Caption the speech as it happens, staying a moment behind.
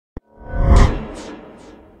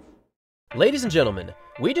Ladies and gentlemen,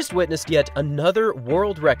 we just witnessed yet another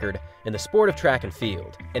world record in the sport of track and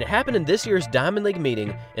field, and it happened in this year's Diamond League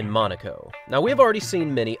meeting in Monaco. Now, we have already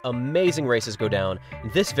seen many amazing races go down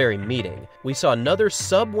in this very meeting. We saw another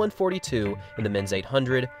sub-142 in the men's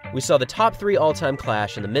 800, we saw the top 3 all-time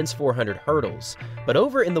clash in the men's 400 hurdles, but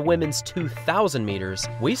over in the women's 2,000 meters,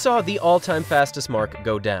 we saw the all-time fastest mark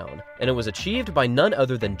go down, and it was achieved by none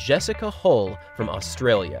other than Jessica Hull from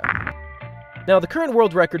Australia. Now, the current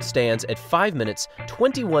world record stands at 5 minutes,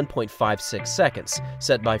 21.56 seconds,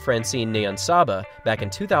 set by Francine Niyonsaba back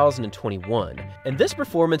in 2021, and this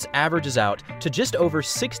performance averages out to just over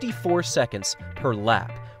 64 seconds per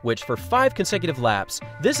lap, which for 5 consecutive laps,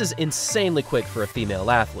 this is insanely quick for a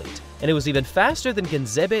female athlete. And it was even faster than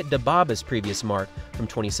Genzebe Dababa's previous mark from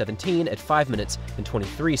 2017 at 5 minutes and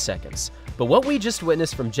 23 seconds. But what we just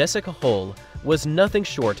witnessed from Jessica Hull was nothing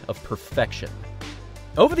short of perfection.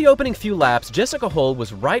 Over the opening few laps, Jessica Hull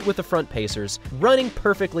was right with the front pacers, running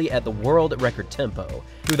perfectly at the world record tempo.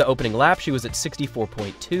 Through the opening lap, she was at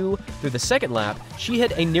 64.2. Through the second lap, she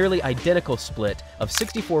hit a nearly identical split of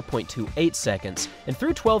 64.28 seconds. And through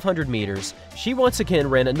 1,200 meters, she once again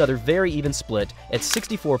ran another very even split at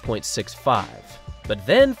 64.65. But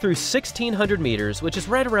then through 1,600 meters, which is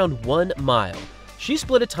right around 1 mile, she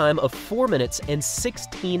split a time of 4 minutes and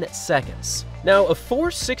 16 seconds. Now, a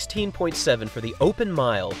 4:16.7 for the open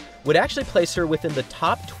mile would actually place her within the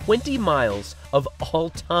top 20 miles of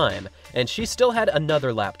all time, and she still had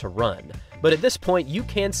another lap to run. But at this point, you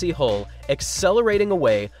can see Hull accelerating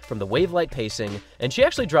away from the wave-light pacing, and she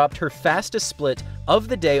actually dropped her fastest split of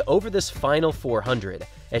the day over this final 400,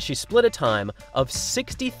 as she split a time of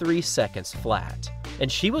 63 seconds flat.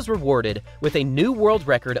 And she was rewarded with a new world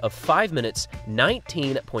record of 5 minutes,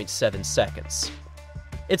 19.7 seconds.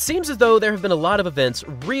 It seems as though there have been a lot of events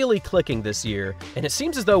really clicking this year, and it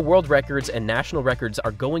seems as though world records and national records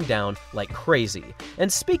are going down like crazy. And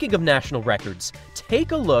speaking of national records,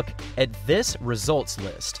 take a look at this results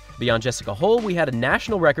list. Beyond Jessica Hull, we had a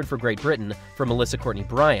national record for Great Britain from Melissa Courtney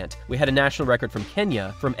Bryant. We had a national record from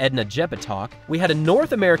Kenya from Edna Jepitok. We had a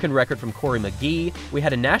North American record from Corey McGee. We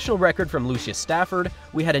had a national record from Lucia Stafford.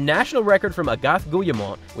 We had a national record from Agath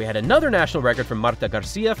Guillemot. We had another national record from Marta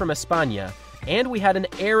Garcia from España. And we had an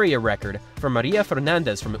area record from Maria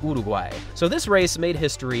Fernandez from Uruguay. So this race made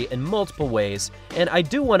history in multiple ways, and I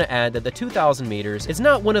do want to add that the 2,000 meters is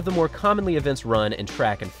not one of the more commonly events run in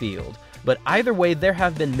track and field. But either way, there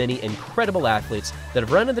have been many incredible athletes that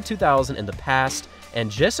have run in the 2,000 in the past,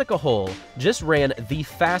 and Jessica Hull just ran the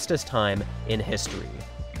fastest time in history.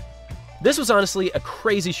 This was honestly a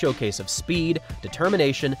crazy showcase of speed,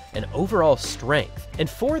 determination, and overall strength. And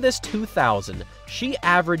for this 2,000, she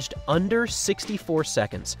averaged under 64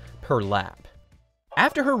 seconds per lap.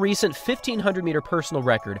 After her recent 1,500-meter personal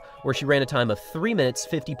record, where she ran a time of 3 minutes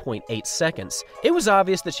 50.8 seconds, it was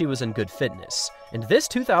obvious that she was in good fitness. And this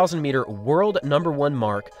 2,000-meter world #1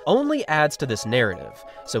 mark only adds to this narrative.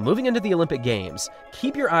 So moving into the Olympic Games,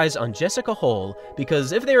 keep your eyes on Jessica Hull,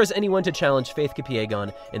 because if there is anyone to challenge Faith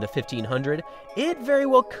Kipyegon in the 1,500, it very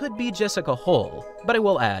well could be Jessica Hull. But I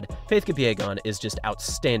will add, Faith Kipyegon is just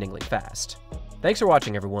outstandingly fast. Thanks for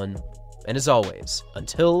watching, everyone. And as always,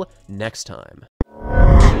 until next time.